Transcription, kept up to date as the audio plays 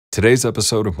Today's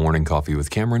episode of Morning Coffee with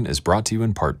Cameron is brought to you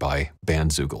in part by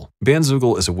Bandzoogle.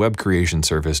 Bandzoogle is a web creation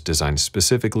service designed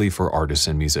specifically for artists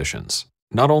and musicians.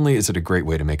 Not only is it a great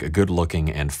way to make a good-looking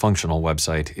and functional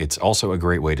website, it's also a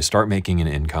great way to start making an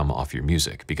income off your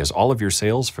music, because all of your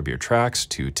sales, from your tracks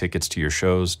to tickets to your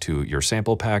shows to your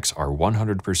sample packs, are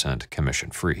 100%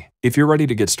 commission-free. If you're ready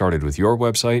to get started with your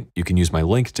website, you can use my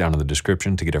link down in the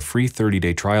description to get a free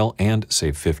 30-day trial and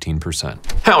save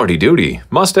 15%. Howdy doody,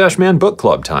 Mustache Man Book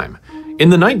Club time. In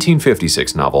the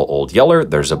 1956 novel Old Yeller,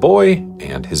 there's a boy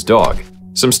and his dog.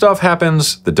 Some stuff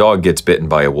happens, the dog gets bitten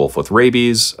by a wolf with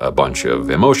rabies, a bunch of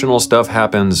emotional stuff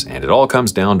happens, and it all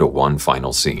comes down to one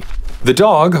final scene. The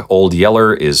dog, Old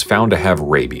Yeller, is found to have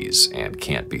rabies and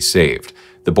can't be saved.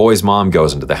 The boy's mom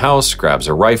goes into the house, grabs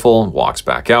a rifle, walks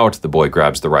back out, the boy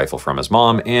grabs the rifle from his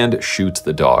mom, and shoots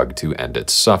the dog to end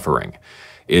its suffering.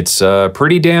 It's a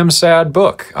pretty damn sad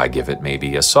book. I give it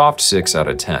maybe a soft 6 out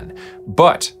of 10.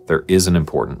 But there is an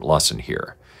important lesson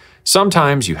here.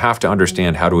 Sometimes you have to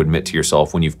understand how to admit to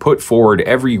yourself when you've put forward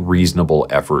every reasonable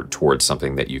effort towards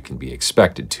something that you can be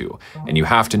expected to, and you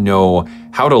have to know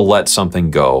how to let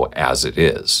something go as it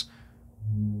is.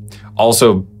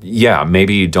 Also, yeah,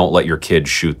 maybe don't let your kid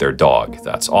shoot their dog.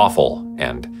 That's awful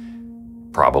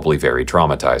and probably very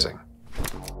traumatizing.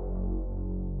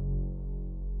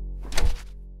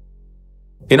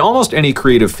 In almost any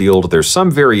creative field, there's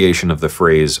some variation of the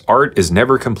phrase, "art is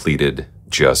never completed,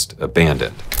 just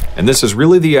abandoned." And this is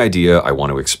really the idea I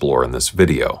want to explore in this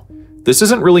video. This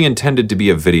isn't really intended to be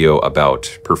a video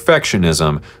about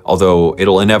perfectionism, although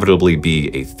it'll inevitably be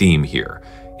a theme here.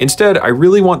 Instead, I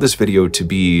really want this video to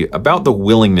be about the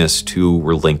willingness to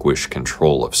relinquish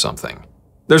control of something.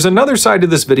 There's another side to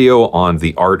this video on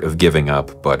the art of giving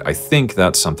up, but I think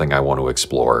that's something I want to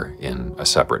explore in a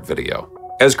separate video.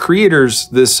 As creators,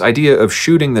 this idea of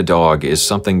shooting the dog is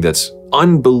something that's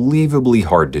unbelievably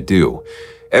hard to do.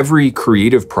 Every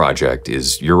creative project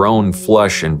is your own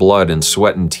flesh and blood and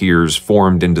sweat and tears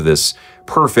formed into this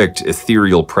perfect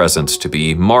ethereal presence to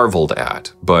be marveled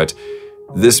at. But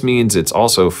this means it's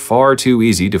also far too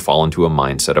easy to fall into a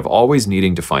mindset of always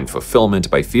needing to find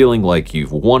fulfillment by feeling like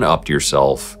you've one-upped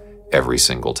yourself every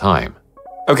single time.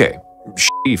 Okay,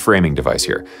 shitty framing device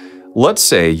here. Let's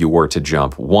say you were to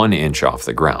jump 1 inch off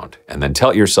the ground, and then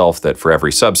tell yourself that for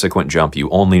every subsequent jump you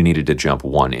only needed to jump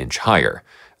 1 inch higher.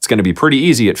 It's going to be pretty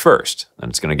easy at first, then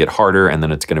it's going to get harder, and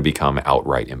then it's going to become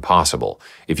outright impossible.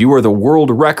 If you were the world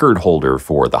record holder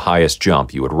for the highest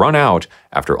jump, you would run out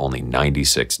after only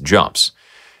 96 jumps.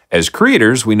 As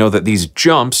creators, we know that these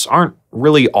jumps aren't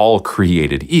really all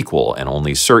created equal, and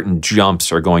only certain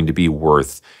jumps are going to be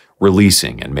worth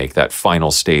releasing and make that final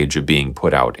stage of being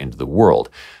put out into the world.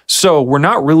 So we're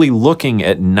not really looking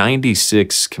at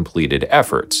 96 completed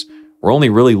efforts. We're only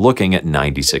really looking at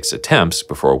 96 attempts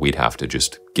before we'd have to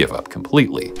just give up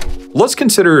completely. Let's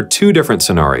consider 2 different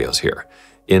scenarios here.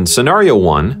 In scenario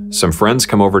 1, some friends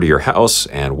come over to your house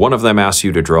and one of them asks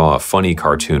you to draw a funny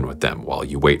cartoon with them while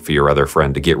you wait for your other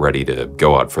friend to get ready to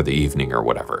go out for the evening or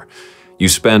whatever. You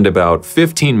spend about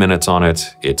 15 minutes on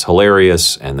it, it's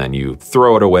hilarious, and then you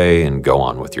throw it away and go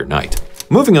on with your night.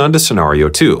 Moving on to scenario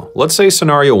 2. Let's say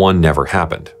scenario 1 never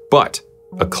happened, but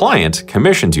a client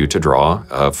commissions you to draw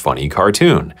a funny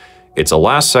cartoon. It's a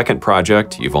last-second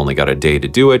project, you've only got a day to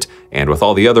do it, and with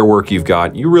all the other work you've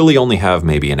got, you really only have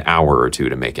maybe an hour or 2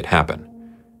 to make it happen.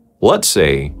 Let's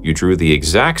say you drew the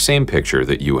exact same picture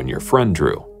that you and your friend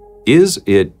drew. Is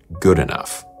it good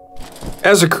enough?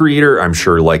 As a creator, I'm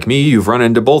sure like me, you've run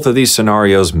into both of these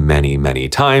scenarios many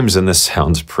times, and this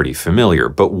sounds pretty familiar.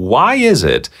 But why is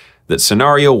it that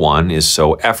scenario 1 is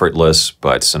so effortless,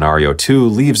 but scenario 2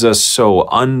 leaves us so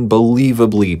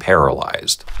unbelievably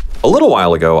paralyzed? A little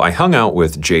while ago, I hung out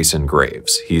with Jason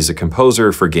Graves. He's a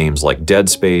composer for games like Dead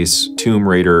Space, Tomb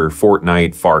Raider,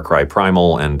 Fortnite, Far Cry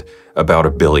Primal, and about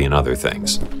a billion other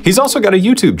things. He's also got a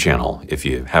YouTube channel, if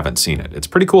you haven't seen it. It's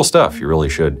pretty cool stuff, you really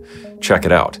should check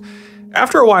it out.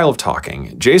 After a while of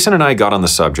talking, Jason and I got on the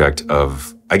subject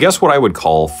of, I guess what I would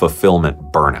call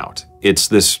fulfillment burnout. It's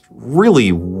this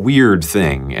really weird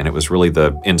thing, and it was really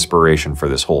the inspiration for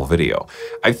this whole video.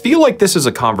 I feel like this is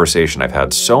a conversation I've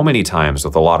had so many times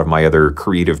with a lot of my other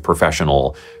creative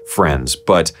professional friends,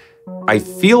 but I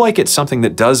feel like it's something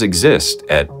that does exist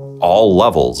at all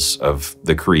levels of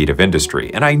the creative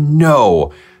industry. And I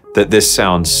know that this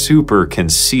sounds super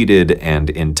conceited and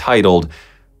entitled,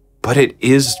 but it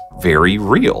is very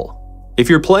real. If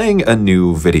you're playing a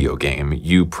new video game,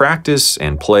 you practice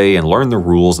and play and learn the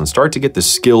rules and start to get the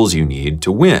skills you need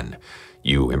to win.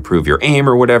 You improve your aim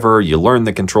or whatever, you learn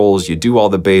the controls, you do all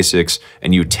the basics,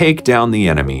 and you take down the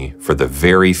enemy for the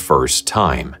very first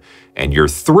time. And you're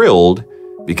thrilled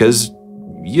because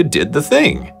you did the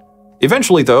thing.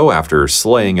 Eventually, though, after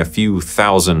slaying a few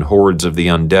thousand hordes of the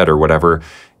undead or whatever,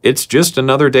 it's just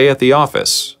another day at the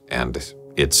office, and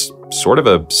it's sort of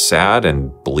a sad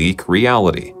and bleak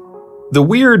reality. The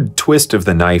weird twist of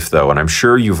the knife, though, and I'm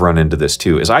sure you've run into this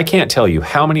too, is I can't tell you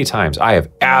how many times I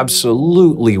have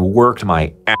absolutely worked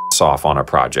my ass off on a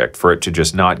project for it to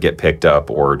just not get picked up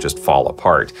or just fall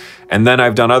apart. And then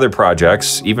I've done other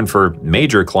projects, even for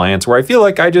major clients, where I feel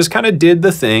like I just kind of did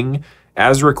the thing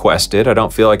as requested. I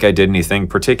don't feel like I did anything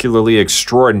particularly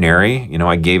extraordinary. You know,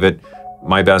 I gave it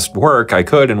my best work I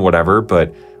could and whatever,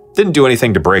 but didn't do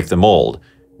anything to break the mold.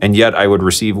 And yet I would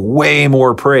receive way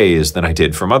more praise than I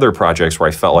did from other projects where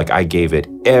I felt like I gave it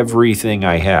everything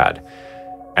I had.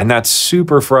 And that's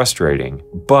super frustrating,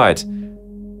 but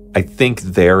I think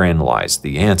therein lies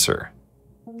the answer.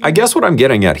 I guess what I'm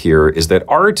getting at here is that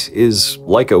art is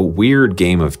like a weird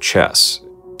game of chess.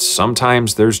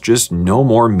 Sometimes there's just no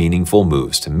more meaningful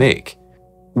moves to make.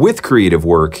 With creative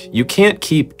work, you can't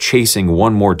keep chasing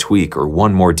one more tweak or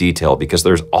one more detail because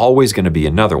there's always going to be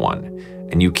another one,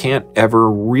 and you can't ever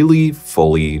really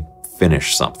fully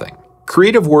finish something.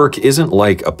 Creative work isn't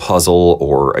like a puzzle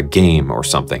or a game or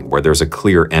something where there's a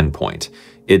clear endpoint.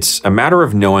 It's a matter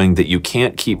of knowing that you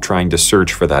can't keep trying to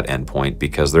search for that endpoint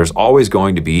because there's always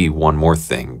going to be one more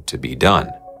thing to be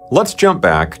done. Let's jump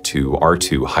back to our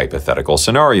two hypothetical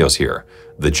scenarios here,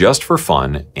 the just for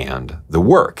fun and the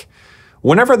work.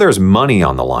 Whenever there's money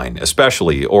on the line,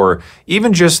 especially, or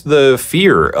even just the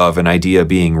fear of an idea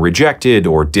being rejected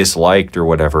or disliked or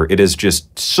whatever, it is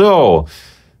just so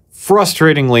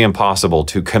frustratingly impossible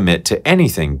to commit to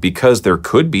anything because there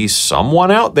could be someone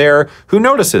out there who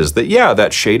notices that, yeah,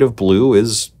 that shade of blue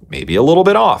is maybe a little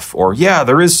bit off, or yeah,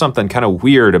 there is something kind of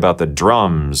weird about the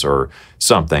drums or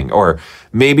something, or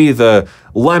maybe the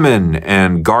lemon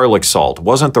and garlic salt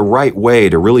wasn't the right way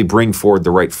to really bring forward the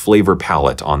right flavor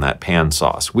palette on that pan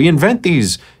sauce. We invent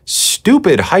these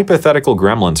stupid hypothetical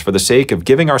gremlins for the sake of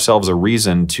giving ourselves a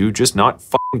reason to just not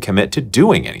fucking commit to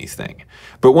doing anything.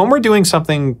 But when we're doing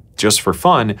something just for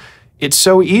fun, it's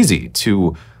so easy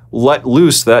to let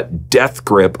loose that death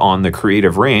grip on the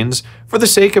creative reins for the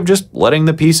sake of just letting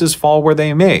the pieces fall where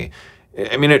they may.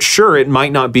 I mean, it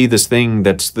might not be this thing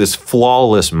that's this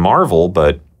flawless marvel,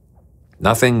 but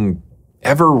nothing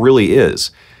ever really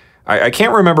is. I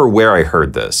can't remember where I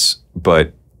heard this,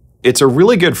 but it's a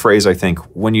really good phrase, I think,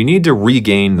 when you need to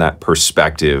regain that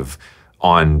perspective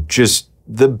on just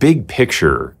the big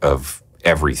picture of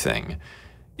everything.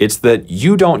 It's that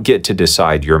you don't get to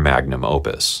decide your magnum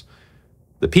opus.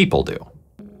 The people do.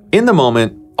 In the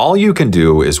moment, all you can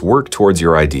do is work towards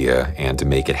your idea and to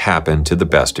make it happen to the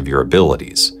best of your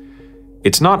abilities.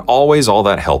 It's not always all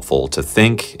that helpful to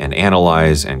think and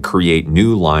analyze and create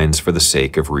new lines for the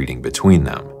sake of reading between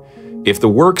them. If the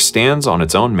work stands on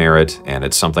its own merit and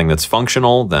it's something that's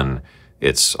functional, then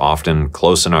it's often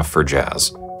close enough for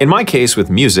jazz. In my case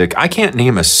with music, I can't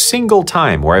name a single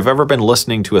time where I've ever been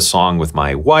listening to a song with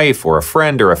my wife or a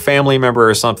friend or a family member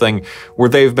or something where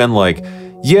they've been like,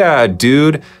 yeah,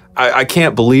 dude, I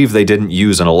can't believe they didn't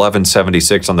use an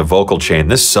 1176 on the vocal chain.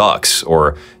 This sucks.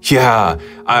 Or, yeah,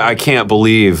 I can't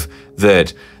believe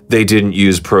that they didn't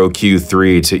use Pro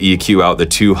Q3 to EQ out the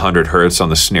 200 hertz on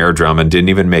the snare drum and didn't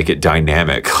even make it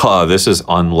dynamic. Huh, this is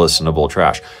unlistenable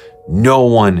trash. No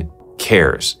one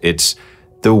cares. It's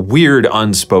the weird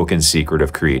unspoken secret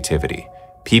of creativity.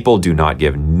 People do not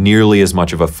give nearly as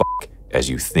much of a fuck as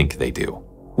you think they do.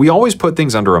 We always put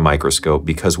things under a microscope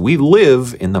because we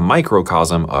live in the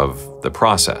microcosm of the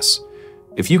process.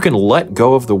 If you can let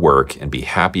go of the work and be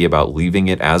happy about leaving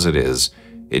it as it is,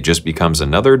 it just becomes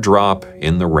another drop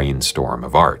in the rainstorm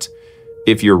of art.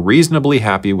 If you're reasonably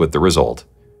happy with the result,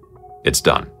 it's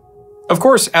done. Of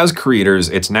course, as creators,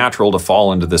 it's natural to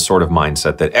fall into this sort of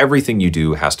mindset that everything you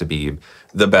do has to be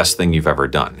the best thing you've ever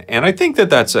done. And I think that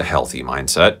that's a healthy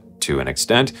mindset to an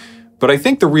extent, but I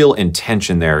think the real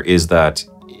intention there is that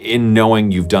in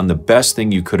knowing you've done the best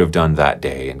thing you could have done that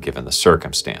day and given the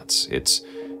circumstance. It's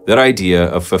that idea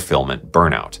of fulfillment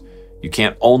burnout. You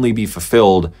can't only be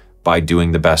fulfilled by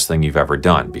doing the best thing you've ever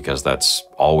done because that's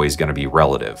always going to be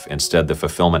relative. Instead, the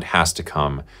fulfillment has to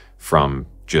come from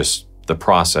just the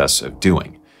process of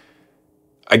doing.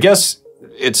 I guess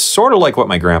it's sort of like what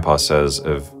my grandpa says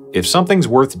of if something's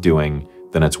worth doing,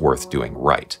 then it's worth doing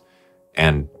right.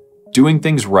 And doing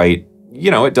things right,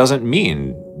 it doesn't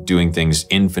mean doing things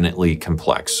infinitely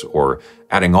complex or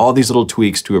adding all these little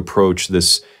tweaks to approach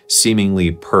this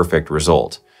seemingly perfect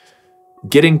result.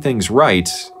 Getting things right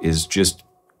is just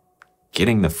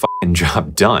getting the fucking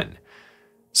job done.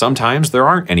 Sometimes there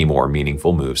aren't any more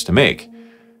meaningful moves to make.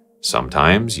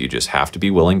 Sometimes you just have to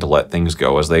be willing to let things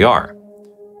go as they are.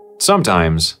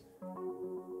 sometimes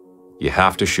you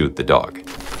have to shoot the dog.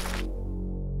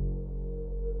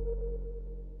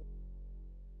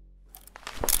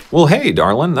 Well, hey,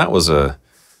 darling, that was a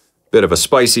bit of a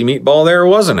spicy meatball there,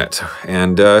 wasn't it?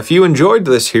 And if you enjoyed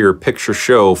this here picture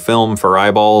show film for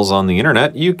eyeballs on the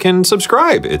internet, you can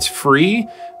subscribe. It's free.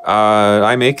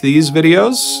 I make these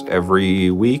videos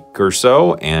every week or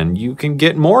so, and you can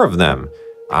get more of them.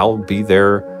 I'll be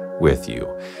there with you.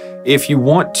 If you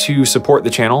want to support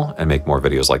the channel and make more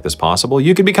videos like this possible,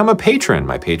 you can become a patron.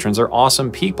 My patrons are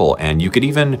awesome people, and you could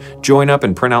even join up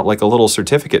and print out like a little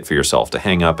certificate for yourself to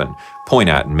hang up and point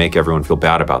at and make everyone feel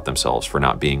bad about themselves for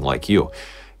not being like you.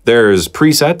 There's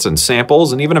presets and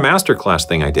samples and even a masterclass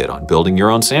thing I did on building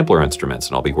your own sampler instruments,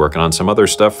 and I'll be working on some other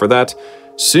stuff for that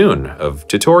soon, of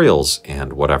tutorials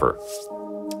and whatever.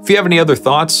 If you have any other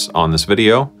thoughts on this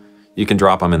video, you can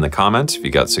drop them in the comments. If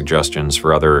you got suggestions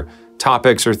for other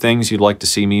topics or things you'd like to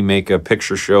see me make a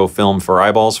picture show film for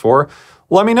eyeballs for,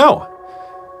 let me know.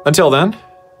 Until then,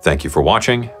 thank you for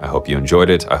watching. I hope you enjoyed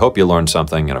it. I hope you learned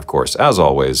something. And of course, as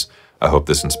always, I hope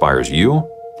this inspires you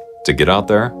to get out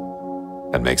there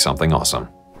and make something awesome.